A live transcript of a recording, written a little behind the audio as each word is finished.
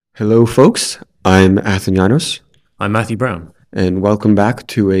Hello, folks. I'm Athenianos, I'm Matthew Brown. and welcome back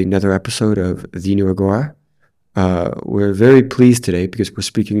to another episode of The New Agora. We're very pleased today because we're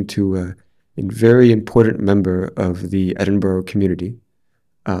speaking to a very important member of the Edinburgh community,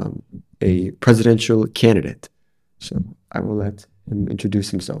 a presidential candidate. So I will let him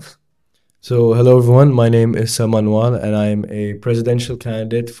introduce himself. So, hello everyone. My name is Salman, and I'm a presidential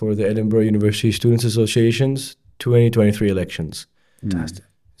candidate for the Edinburgh University Students Association's 2023 elections. Fantastic.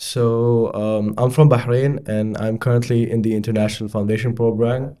 I'm from Bahrain, and I'm currently in the International Foundation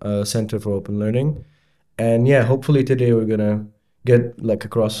Program, Center for Open Learning. And yeah, hopefully today we're gonna get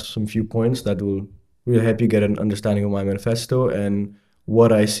across some few points that will really help you get an understanding of my manifesto and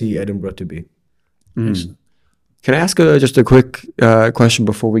what I see Edinburgh to be. Mm. Can I ask just a quick question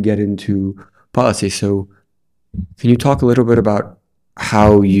before we get into policy? So, can you talk a little bit about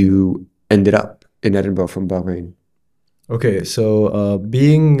how you ended up in Edinburgh from Bahrain? Okay, so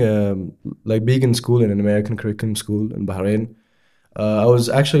being in school in an American curriculum school in Bahrain, I was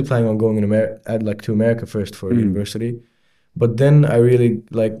actually planning on going to America first for university, but then I really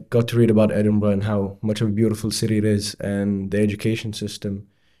got to read about Edinburgh and how much of a beautiful city it is and the education system.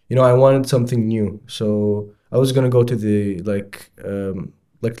 I wanted something new, so I was gonna go to the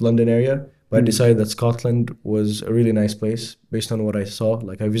London area, but I decided that Scotland was a really nice place based on what I saw.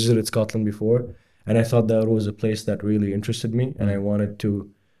 Like I visited Scotland before, and I thought that was a place that really interested me, and I wanted to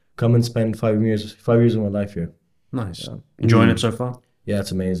come and spend 5 years of my life here. Nice. Enjoying it so far? Yeah,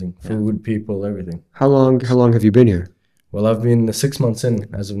 it's amazing. Food, people, everything. How long have you been here? Well, I've been 6 months in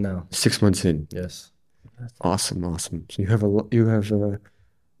as of now. 6 months in. Yes. Awesome. So you have a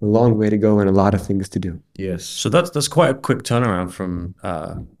long way to go and a lot of things to do. Yes. So that's quite a quick turnaround from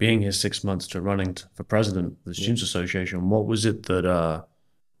being here 6 months to running for president of the Students Association. What was it that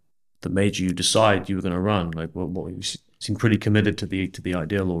made you decide you were going to run? Like, what you seem pretty committed to the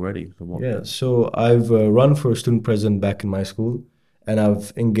ideal already. Yeah. So I've run for student president back in my school, and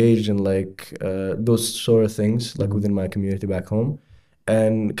I've engaged in those sort of things within my community back home.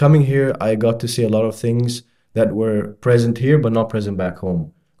 And coming here, I got to see a lot of things that were present here but not present back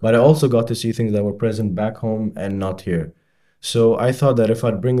home. But I also got to see things that were present back home and not here. So I thought that if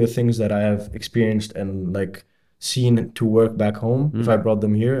I'd bring the things that I have experienced and seen to work back home, if I brought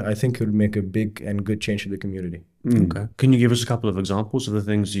them here, I think it would make a big and good change to the community. Okay. Can you give us a couple of examples of the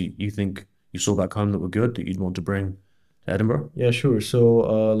things you think you saw back home that were good that you'd want to bring to Edinburgh? Yeah, sure.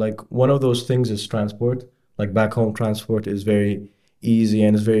 So one of those things is transport. Like back home, transport is very easy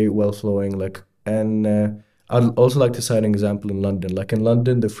and it's very well flowing. I'd also like to cite an example in London. Like in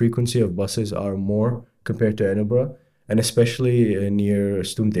London, the frequency of buses are more compared to Edinburgh, and especially near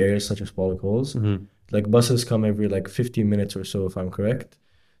student areas such as Pollock Halls. Like buses come every 15 minutes or so, if I'm correct.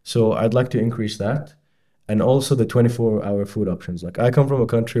 So I'd like to increase that. And also the 24-hour food options. Like I come from a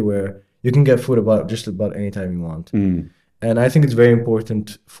country where you can get food just about any time you want. And I think it's very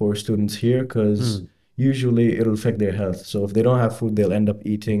important for students here because usually it'll affect their health. So if they don't have food, they'll end up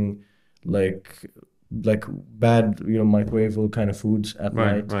eating bad, microwavable kind of foods at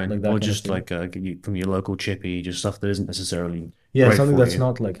night. Right. Like that or kind just of from your local chippy, just stuff that isn't necessarily yeah, something that's you.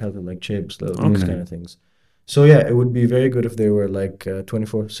 not healthy, like chips, those kind of things. So yeah, it would be very good if there were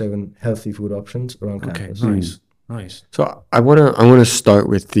 24/7 healthy food options around campus. Nice. So I wanna start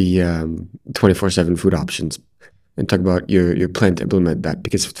with the 24/7 food options and talk about your plan to implement that,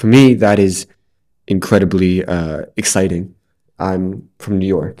 because for me that is incredibly exciting. I'm from New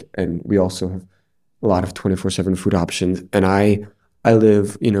York, and we also have a lot of 24/7 food options, and I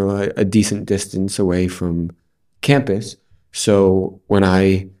live a decent distance away from campus. So when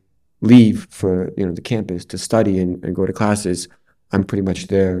I leave for the campus to study and go to classes, I'm pretty much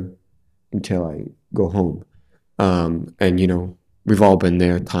there until I go home. And we've all been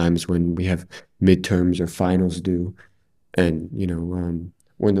there times when we have midterms or finals due, and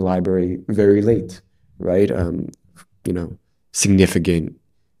we're in the library very late, right? Significant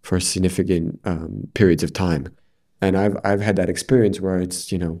periods of time. And I've had that experience where it's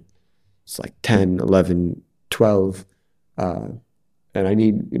 10, 11, 12, and I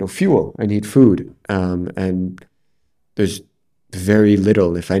need fuel, I need food, and there's very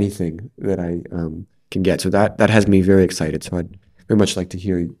little, if anything, that I can get. So that has me very excited. So I'd very much like to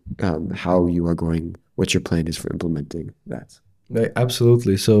hear how you are going, what your plan is for implementing that. Right,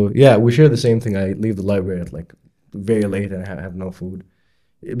 absolutely. So yeah, we share the same thing. I leave the library at very late and I have no food.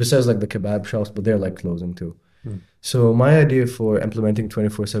 Besides the kebab shops, but they're closing too. So my idea for implementing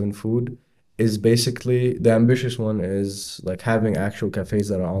 24/7 food is basically, the ambitious one is having actual cafes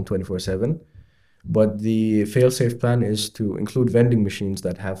that are on 24/7. But the fail-safe plan is to include vending machines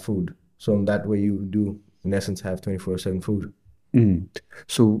that have food. So in that way you do, in essence, have 24/7 food. Mm.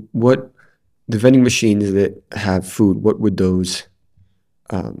 So what the vending machines that have food, what would those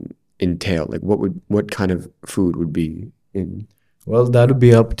entail? Like what kind of food would be in? Well, that would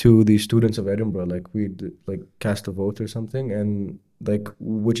be up to the students of Edinburgh. Like we'd like cast a vote or something, and like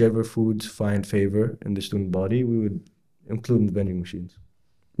whichever foods find favor in the student body, we would include in the vending machines.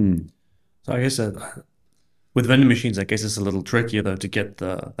 Mm. So I guess with vending machines, I guess it's a little trickier though to get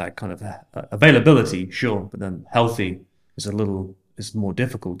that kind of availability, sure, but then healthy is more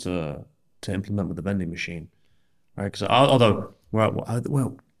difficult to implement with the vending machine, right? Because although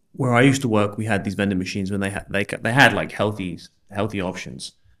where I used to work, we had these vending machines when they had like healthy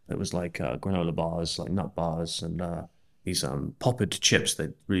options. It was like granola bars, like nut bars, and these poppered chips. They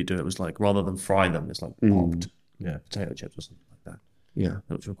really do. It was like rather than fry them, it's like popped Yeah. potato chips or something like that, Yeah.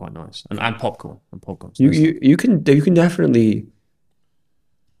 which were quite nice, and popcorn. So You can definitely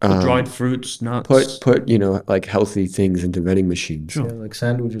dried um fruits, put nuts. put like healthy things into vending machines. Sure. Yeah, like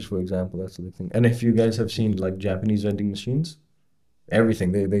sandwiches, for example, that's the big thing. And if you guys have seen like Japanese vending machines,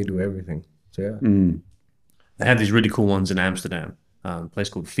 everything, they do everything. So yeah. Mm. They have these really cool ones in Amsterdam, a place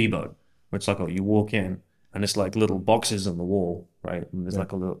called Fibo, where it's like you walk in and it's like little boxes on the wall, right? And there's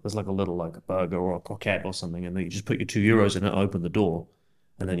like a little like a burger or a croquette or something, and then you just put your €2 in it, open the door,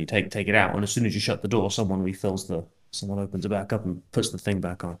 and then you take it out. And as soon as you shut the door, someone opens it back up and puts the thing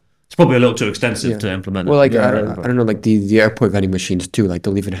back on. It's probably a little too extensive Yeah. to implement Well, it. like Yeah, I don't know, like the airport vending machines too. Like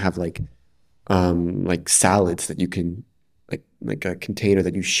they'll even have like salads that you can like a container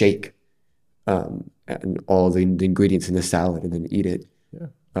that you shake and all the ingredients in the salad and then eat it Yeah.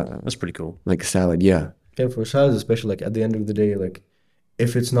 That's pretty cool. like a salad. Yeah. Yeah, for salads especially, like at the end of the day, like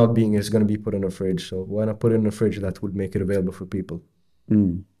if it's not being, it's gonna be put in a fridge. So why not put it in a fridge that would make it available for people?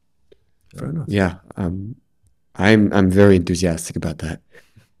 Mm. Fair enough. Yeah. I'm very enthusiastic about that.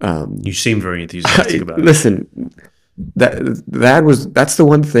 You seem very enthusiastic about it. Listen, that's the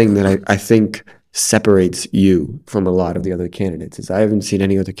one thing that I think separates you from a lot of the other candidates is I haven't seen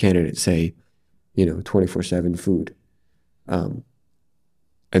any other candidate say, 24/7 food.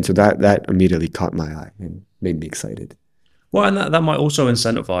 And so that immediately caught my eye and made me excited. Well, and that might also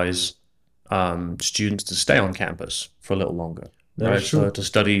incentivize students to stay on campus for a little longer, That's right? true. So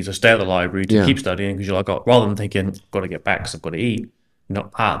to stay at the library, to Yeah. keep studying, because you're like, rather than thinking, got to get back because I've got to eat,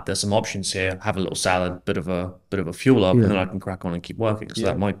 there's some options here. Have a little salad, bit of a fuel up, and then I can crack on and keep working. So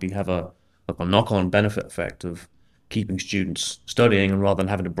that might have a knock-on benefit effect of keeping students studying, and rather than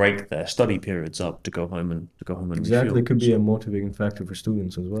having to break their study periods up to go home and Exactly, refuel. it could be a motivating factor for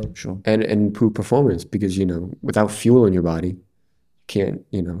students as well. Sure. And improve performance because, without fuel in your body, you can't,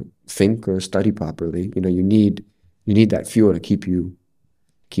 think or study properly. You need that fuel to keep you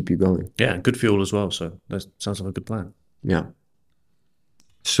going. Yeah, good fuel as well. So that sounds like a good plan. Yeah.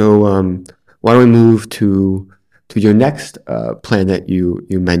 So why don't we move to your next plan that you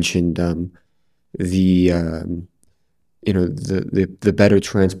mentioned, the the better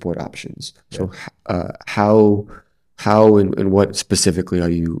transport options. So how and what specifically are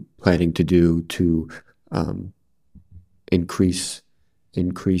you planning to do to increase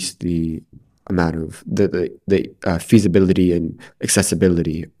the amount of the feasibility and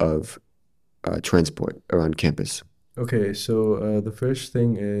accessibility of transport around campus? Okay, so the first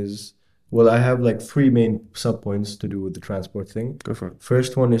thing is, well, I have like three main subpoints to do with the transport thing. Go for it.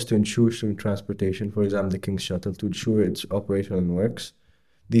 First one is to ensure student transportation, for example, the King's Shuttle, to ensure it's operational and works.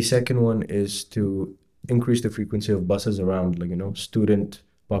 The second one is to increase the frequency of buses around, like, student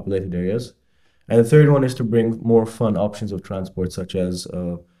populated areas. And the third one is to bring more fun options of transport, such as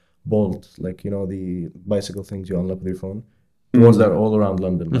Bolt, like, the bicycle things you unlock with your phone, the ones that are all around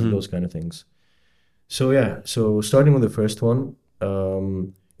London, like those kind of things. So yeah, so starting with the first one,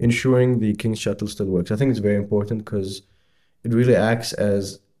 ensuring the King's Shuttle still works. I think it's very important because it really acts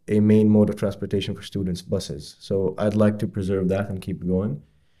as a main mode of transportation for students, buses. So I'd like to preserve that and keep it going.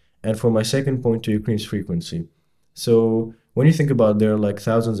 And for my second point, to increase frequency. So when you think about, there are like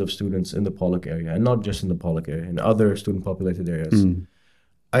thousands of students in the Pollock area, and not just in the Pollock area, in other student populated areas.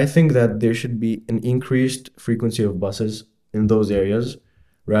 I think that there should be an increased frequency of buses in those areas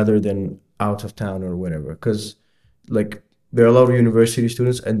rather than out of town or whatever. Because like there are a lot of university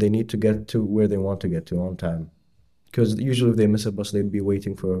students and they need to get to where they want to get to on time. Because usually if they miss a bus, they'd be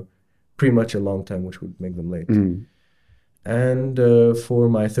waiting for pretty much a long time, which would make them late. And for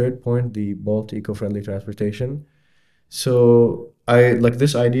my third point, the Bolt eco-friendly transportation. So I like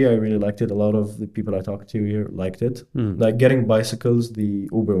this idea. I really liked it. A lot of the people I talked to here liked it. Like getting bicycles, the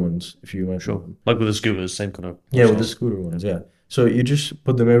Uber ones, if you mentioned them. Like with the scooters, same kind of. Yeah, with the scooter ones, yeah. So you just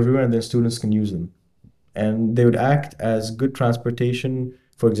put them everywhere and then students can use them. And they would act as good transportation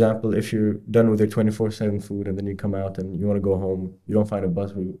for example, if you're done with your 24/7 food and then you come out and you want to go home, you don't find a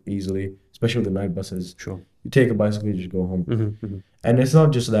bus route easily, especially with the night buses. Sure. You take a bicycle, you just go home. Mm-hmm. And it's not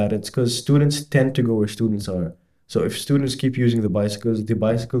just that, it's because students tend to go where students are. So if students keep using the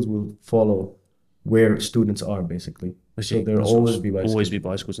bicycles will follow where students are, basically. I So see. there'll always be bicycles. Always be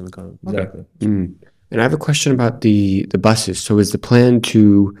bicycles in the car. Okay. Exactly. Mm. And I have a question about the buses. So is the plan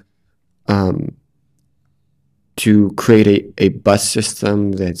um, to create a bus system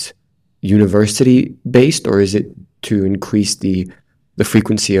that's university based, or is it to increase the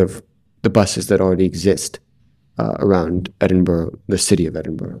frequency of the buses that already exist around Edinburgh, the city of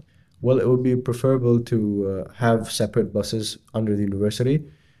Edinburgh? Well, it would be preferable to have separate buses under the university,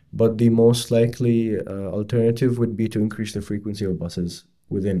 but the most likely alternative would be to increase the frequency of buses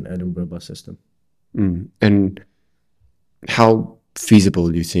within Edinburgh bus system. Mm. And how feasible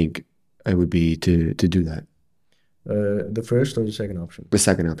do you think it would be to do that? The first or the second option? The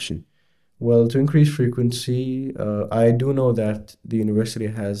second option. Well, to increase frequency, I do know that the university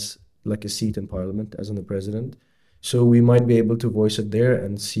has like a seat in parliament, as in the president. So we might be able to voice it there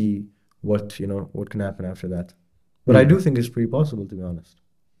and see what can happen after that. But I do think it's pretty possible, to be honest.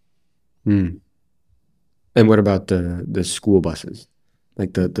 Mm. And what about the school buses?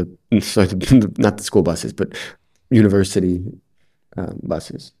 Like sorry, not the school buses, but university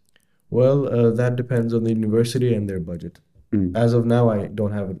buses. Well, that depends on the university and their budget. Mm. As of now, I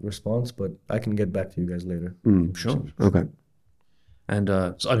don't have a response, but I can get back to you guys later. Mm. Sure. Okay. And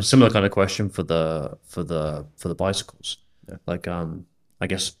so a similar kind of question for the bicycles. Yeah. Like I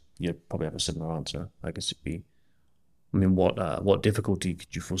guess you probably have a similar answer. I guess it'd be, I mean, what difficulty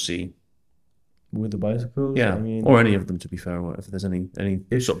could you foresee? With the bicycles, Yeah, I mean, or any of them, to be fair. Or if there's any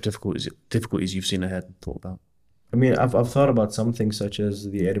If- sort of difficulties you've seen ahead and thought about. I mean, I've thought about some things such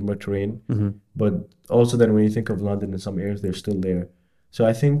as the Edinburgh terrain, Mm-hmm. but also then when you think of London in some areas, they're still there. So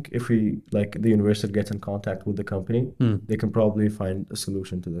I think if the university gets in contact with the company, they can probably find a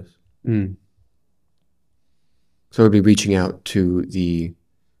solution to this. Mm. So we'd be reaching out to the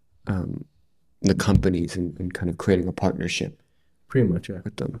companies and kind of creating a partnership Pretty much, yeah.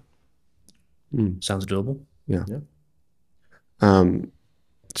 with them. Sounds doable. Yeah. Yeah.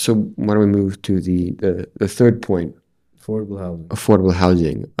 So why don't we move to the third point, Affordable housing. affordable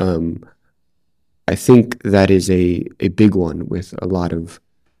housing. I think that is a big one with a lot of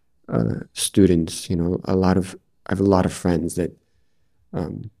students. I have a lot of friends that,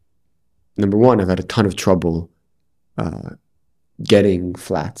 number one, I've had a ton of trouble getting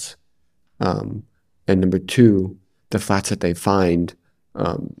flats, and number two, the flats that they find,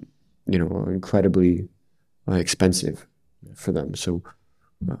 are incredibly expensive for them. So,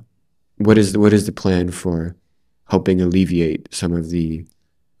 what is the plan for helping alleviate some of the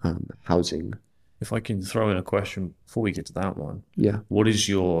housing? If I can throw in a question before we get to that one, Yeah. what is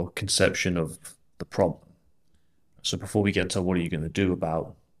your conception of the problem? So before we get to what are you going to do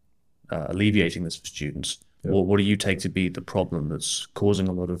about alleviating this for students, Yeah. what do you take to be the problem that's causing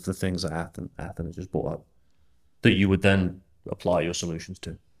a lot of the things that Athens has just brought up that you would then apply your solutions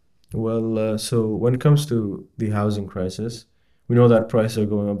to? Well, so when it comes to the housing crisis, we know that prices are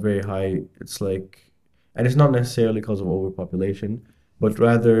going up very high. And it's not necessarily because of overpopulation, but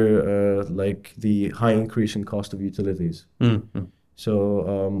rather like the high increase in cost of utilities. Mm-hmm.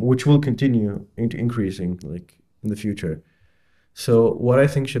 So, which will continue increasing like in the future. So what I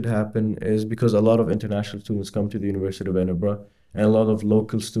think should happen is, because a lot of international students come to the University of Edinburgh and a lot of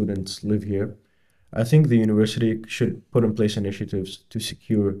local students live here, I think the university should put in place initiatives to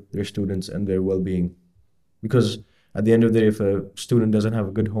secure their students and their well-being. Because at the end of the day, if a student doesn't have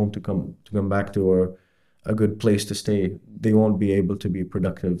a good home to come back to, or a good place to stay, they won't be able to be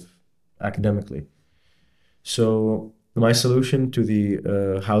productive academically. So my solution to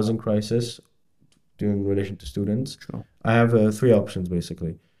the housing crisis in relation to students, Sure. I have three options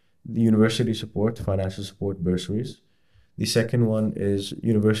basically. The university support, financial support, bursaries. The second one is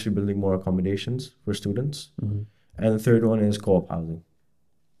university building more accommodations for students. Mm-hmm. And the third one is co-op housing.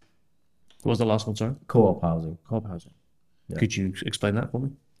 What was the last one, sorry? Co-op housing. Co-op housing. Yeah. Could you explain that for me?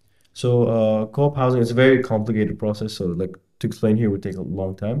 So co-op housing is a very complicated process. So like to explain here would take a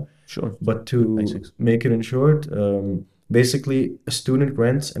long time. Sure. But to Basics. make it in short, basically a student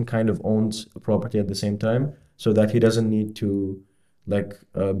rents and kind of owns a property at the same time, so that he doesn't need to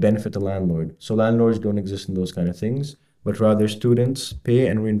benefit the landlord. So landlords don't exist in those kind of things, but rather students pay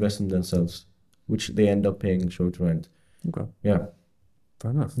and reinvest in themselves, which they end up paying short rent. Okay. Yeah.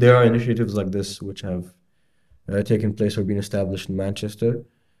 Fair enough. There are initiatives like this which have taken place or been established in Manchester,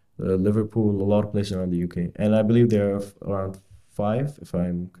 Liverpool, a lot of places around the UK. And I believe there are around 5, if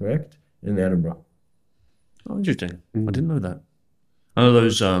I'm correct, in Edinburgh. Oh, interesting. I didn't know that. I know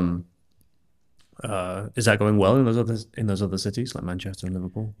those. Is that going well in those other cities like Manchester and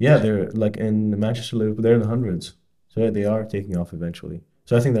Liverpool? Yeah, they're like in Manchester, Liverpool, they're in the hundreds. So yeah, they are taking off eventually.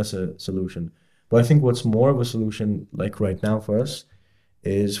 So I think that's a solution. But I think what's more of a solution, like right now for us,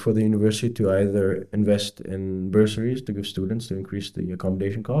 is for the university to either invest in bursaries to give students to increase the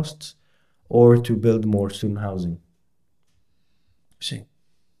accommodation costs, or to build more student housing. I see.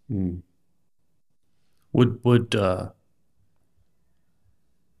 Mm. Would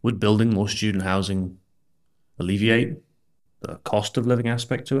would building more student housing alleviate the cost of living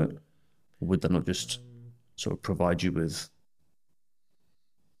aspect to it? Or would that not just sort of provide you with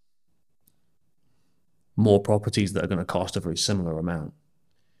more properties that are going to cost a very similar amount?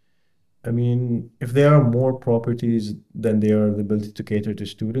 I mean, if there are more properties than there are the ability to cater to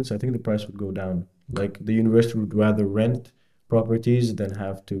students, I think the price would go down. Like the university would rather rent properties than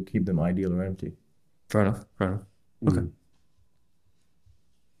have to keep them ideal or empty. Fair enough. Fair enough. Okay. Mm.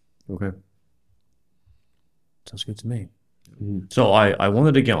 Okay. Sounds good to me. Mm. So I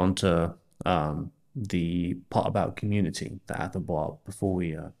wanted to get onto the part about community that Athel brought up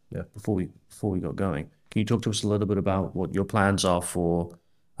Yeah. before we got going. Can you talk to us a little bit about what your plans are for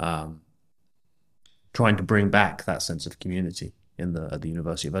um, trying to bring back that sense of community in the at the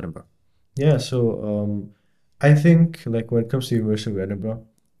University of Edinburgh? Yeah, so I think like when it comes to University of Edinburgh,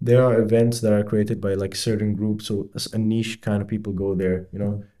 there are events that are created by like certain groups, so a niche kind of people go there, you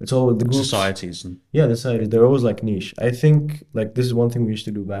know. It's all the Like groups. societies and Yeah, the societies, they're always like niche. I think like this is one thing we used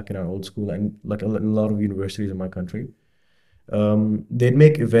to do back in our old school and like in a lot of universities in my country. They'd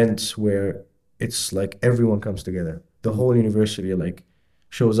make events where it's like everyone comes together. The whole university like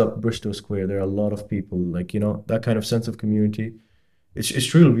shows up Bristol Square. There are a lot of people, like, you know, that kind of sense of community.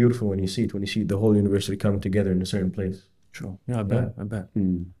 It's really beautiful when you see it, when you see the whole university come together in a certain place. sure, yeah, I Yeah. bet, I bet.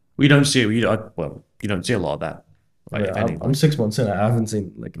 Mm. We don't see it. Well, you don't see a lot of that, But if any. I'm 6 months in. I haven't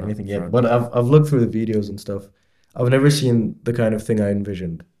seen like No, anything fair yet, enough. but I've looked through the videos and stuff. I've never seen the kind of thing I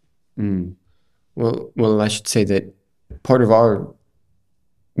envisioned. Mm. Well, I should say that part of our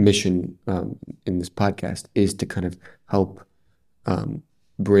mission in this podcast is to kind of help um,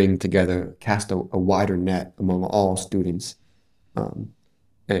 bring together, cast a wider net among all students, um,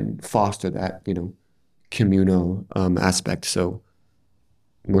 and foster that, communal aspect. So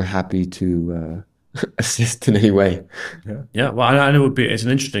we're happy to assist in any way. Yeah. Yeah, well, I know it's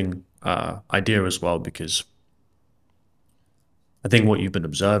an interesting idea as well because I think what you've been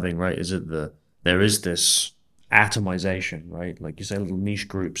observing, right, is that there is this atomization, right? Like you say, little niche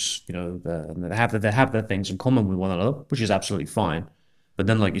groups, and they have their things in common with one another, which is absolutely fine. But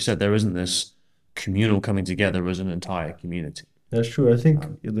then, like you said, there isn't this communal coming together as an entire community. That's true. I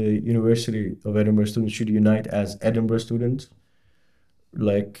think the University of Edinburgh students should unite as Edinburgh students.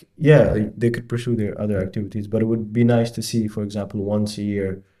 Like, yeah, they could pursue their other activities, but it would be nice to see, for example, once a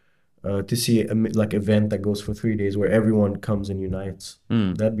year, to see like event that goes for 3 days where everyone comes and unites.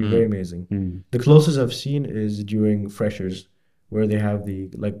 Mm, That'd be very amazing. Mm. The closest I've seen is during freshers, where they have the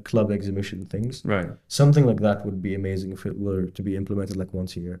like club exhibition things. right. Something like that would be amazing if it were to be implemented like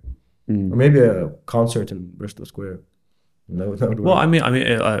once a year, or Mm. maybe a concert in Bristol Square. That would Well,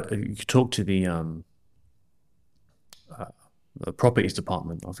 work. you could talk to the properties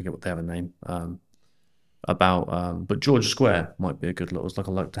department. I forget what they have a name. But George Square might be a good little. It's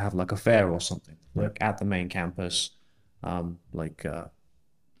like to have like a fair or something, Yeah. like at the main campus,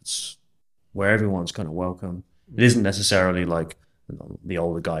 it's where everyone's kind of welcome. It isn't necessarily like the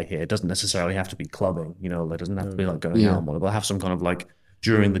older guy here. It doesn't necessarily have to be clubbing. Like, it doesn't have to be like going Yeah. out and whatever. Have some kind of like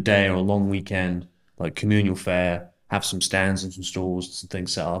during the day or a long weekend, like communal fair. Have some stands and some stalls and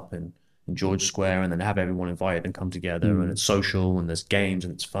things set up in George Square, and then have everyone invited and come together, and it's social, and there's games,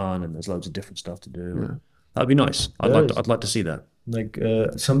 and it's fun, and there's loads of different stuff to do. That'd be nice. That is. I'd like to see that. Like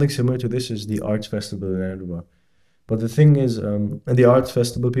something similar to this is the Arts Festival in Edinburgh. But the thing is, in the Arts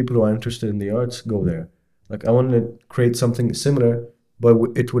Festival, people who are interested in the arts go there. Like I want to create something similar, but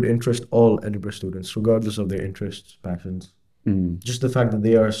it would interest all Edinburgh students, regardless of their interests, passions. Mm. Just the fact that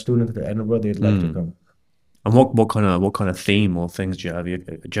they are a student at Edinburgh, they'd like to come. And what kind of theme or things do you have? Do you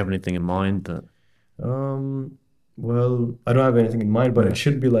have anything in mind that? Well, I don't have anything in mind, but it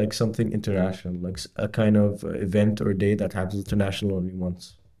should be like something international, like a kind of event or day that happens international only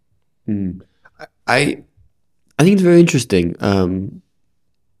once. Mm. I I think it's very interesting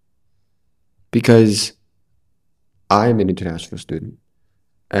because I'm an international student,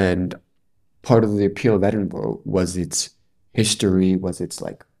 and part of the appeal of Edinburgh was its history, was its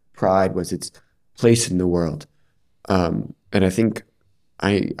like pride, was its place in the world. And I think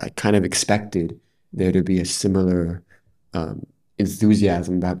I kind of expected there to be a similar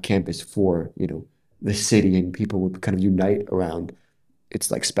enthusiasm about campus for, the city, and people would kind of unite around its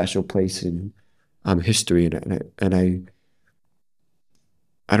like special place in history, I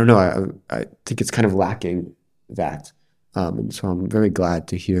don't know. I think it's kind of lacking that, and so I'm very glad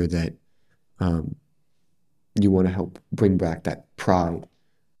to hear that um, you want to help bring back that pride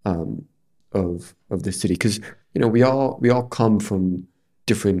um, of the city, because we all come from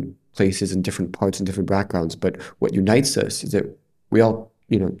different places and different parts and different backgrounds, but what unites us is that we all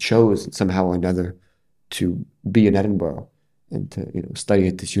chose somehow or another to be in Edinburgh and to study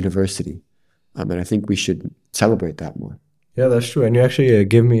at this university, and I think we should celebrate that more. Yeah, that's true. And you actually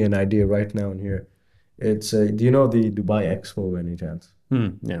give me an idea right now in here. It's do you know the Dubai Expo by any chance?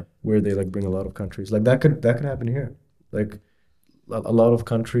 Yeah. Where they like bring a lot of countries. Like that could happen here. Like a lot of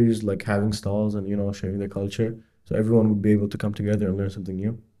countries like having stalls and sharing their culture. So everyone would be able to come together and learn something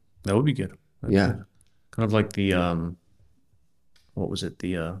new. That would be good. That'd be Yeah. good. Kind of like the what was it?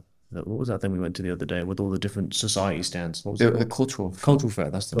 What was that thing we went to the other day with all the different society stands? What was it The called? cultural, Cultural fair.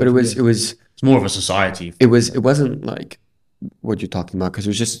 That's the but it word. was It's more of a society. it wasn't like what you're talking about, because it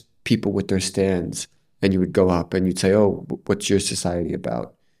was just people with their stands, and you would go up and you'd say, "Oh, what's your society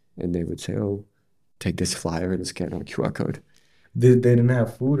about?" And they would say, "Oh, take this flyer and scan our QR code." They didn't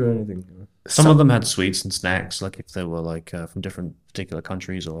have food or anything. Some of them had sweets and snacks, like if they were like from different particular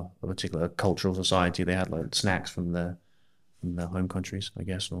countries or a particular cultural society, they had like snacks from their home countries, I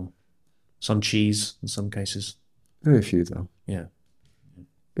guess, or some cheese in some cases. Very few though. Yeah.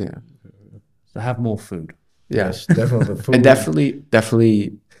 Yeah, So have more food. yeah, Yes, definitely food. and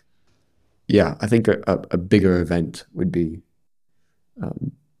definitely, yeah. I think a bigger event would be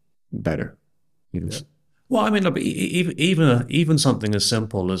better. Yeah. Well, I mean, look, even something as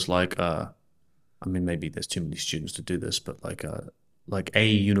simple as like I mean, maybe there's too many students to do this, but like a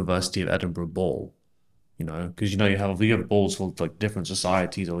University of Edinburgh ball, because you have balls for like different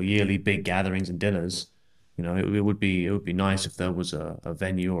societies or yearly big gatherings and dinners. It would be nice if there was a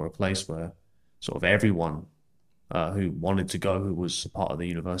venue or a place where sort of everyone who wanted to go, who was a part of the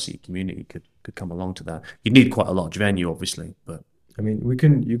university community, could come along to that. You'd need quite a large venue, obviously, but I mean,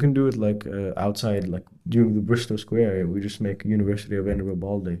 you can do it like outside, like during the Bristol Square area. We just make University of Edinburgh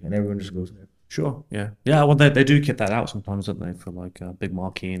Ball Day, and everyone just goes there. sure, yeah, yeah. Well, they do kit that out sometimes, don't they, for like big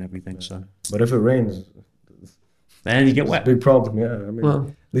marquee and everything. So But if it rains, then you get it's a wet. big problem. Yeah, I mean, Well,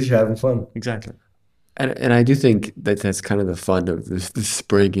 at least you're having fun. Exactly. and I do think that that's kind of the fun of the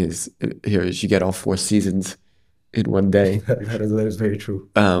spring is here is you get all four seasons in one day. That is very true.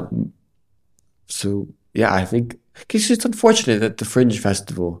 So yeah, I think because it's unfortunate that the Fringe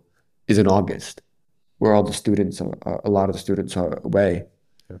Festival is in August, where all the students a lot of the students are away,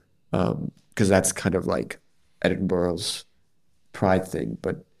 Yeah. because that's kind of like Edinburgh's pride thing.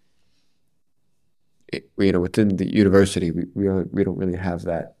 But within the university, we don't really have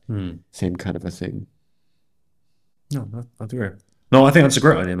that same kind of a thing. No, I agree. No, I think that's a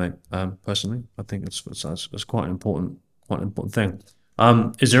great idea, mate. Personally, I think it's quite an important thing.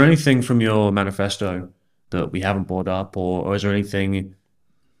 Is there anything from your manifesto that we haven't brought up, or is there anything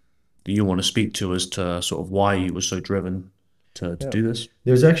that you want to speak to as to sort of why you were so driven to Yeah. do this?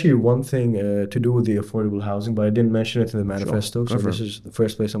 There's actually one thing to do with the affordable housing, but I didn't mention it in the manifesto, Go so for this it. is the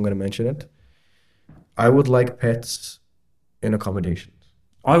first place I'm going to mention it. I would like pets in accommodations.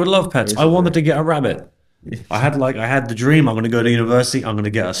 I would love pets. I wanted to get a rabbit. I had the dream. I'm going to go to university. I'm going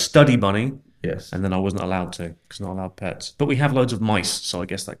to get a study bunny, Yes. and then I wasn't allowed to because not allowed pets. But we have loads of mice, so I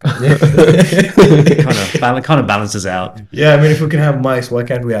guess that kind of balances out. Yeah, I mean, if we can have mice, why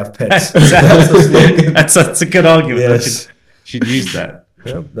can't we have pets? That's a good argument. Yes. Should use that.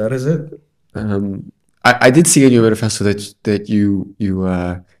 Yep, that is it. I did see in your manifesto that you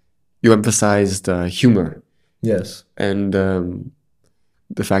emphasized humor Yes. and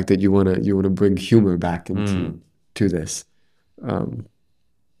the fact that you wanna bring humor back into to this.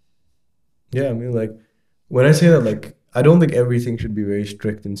 Yeah, I mean, like, when I say that, like, I don't think everything should be very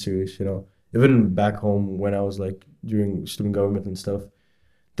strict and serious, Even back home when I was, like, during student government and stuff,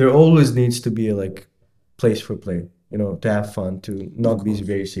 there always needs to be a, like, place for play, to have fun, to not be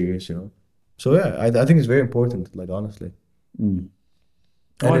very serious. So, yeah, I think it's very important, like, honestly. Mm.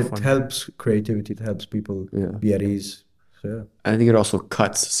 And I it find- helps creativity, it helps people Yeah. be at ease. So, yeah. I think it also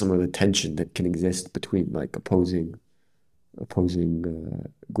cuts some of the tension that can exist between like opposing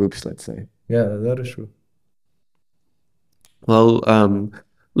groups, let's say. Yeah, that is true. Well,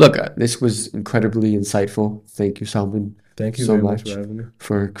 look, this was incredibly insightful. Thank you, Salman, Thank you so very much much for having me.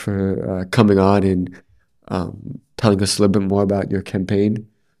 for coming on and telling us a little bit more about your campaign.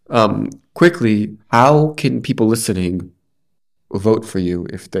 Quickly, how can people listening vote for you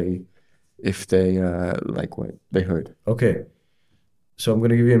if they like what they heard? Okay, so I'm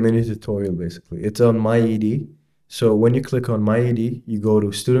going to give you a mini tutorial basically. It's on my ED. So when you click on My ED, you go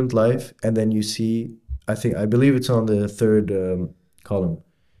to Student Life, and then you see, I believe it's on the third column.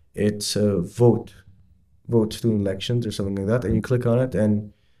 It's vote student elections or something like that, and you click on it,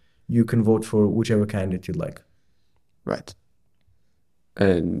 and you can vote for whichever candidate you'd like. Right.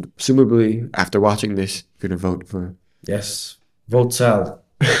 And presumably, after watching this, you're going to vote for. Yes, vote Sal.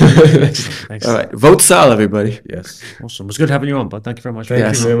 All right. Vote Sal, everybody. Yes. Awesome. It was good having you on, but thank you very much. Thank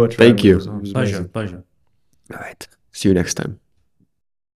Yes. you very much. Thank you. It was Pleasure. amazing. Pleasure. All right. See you next time.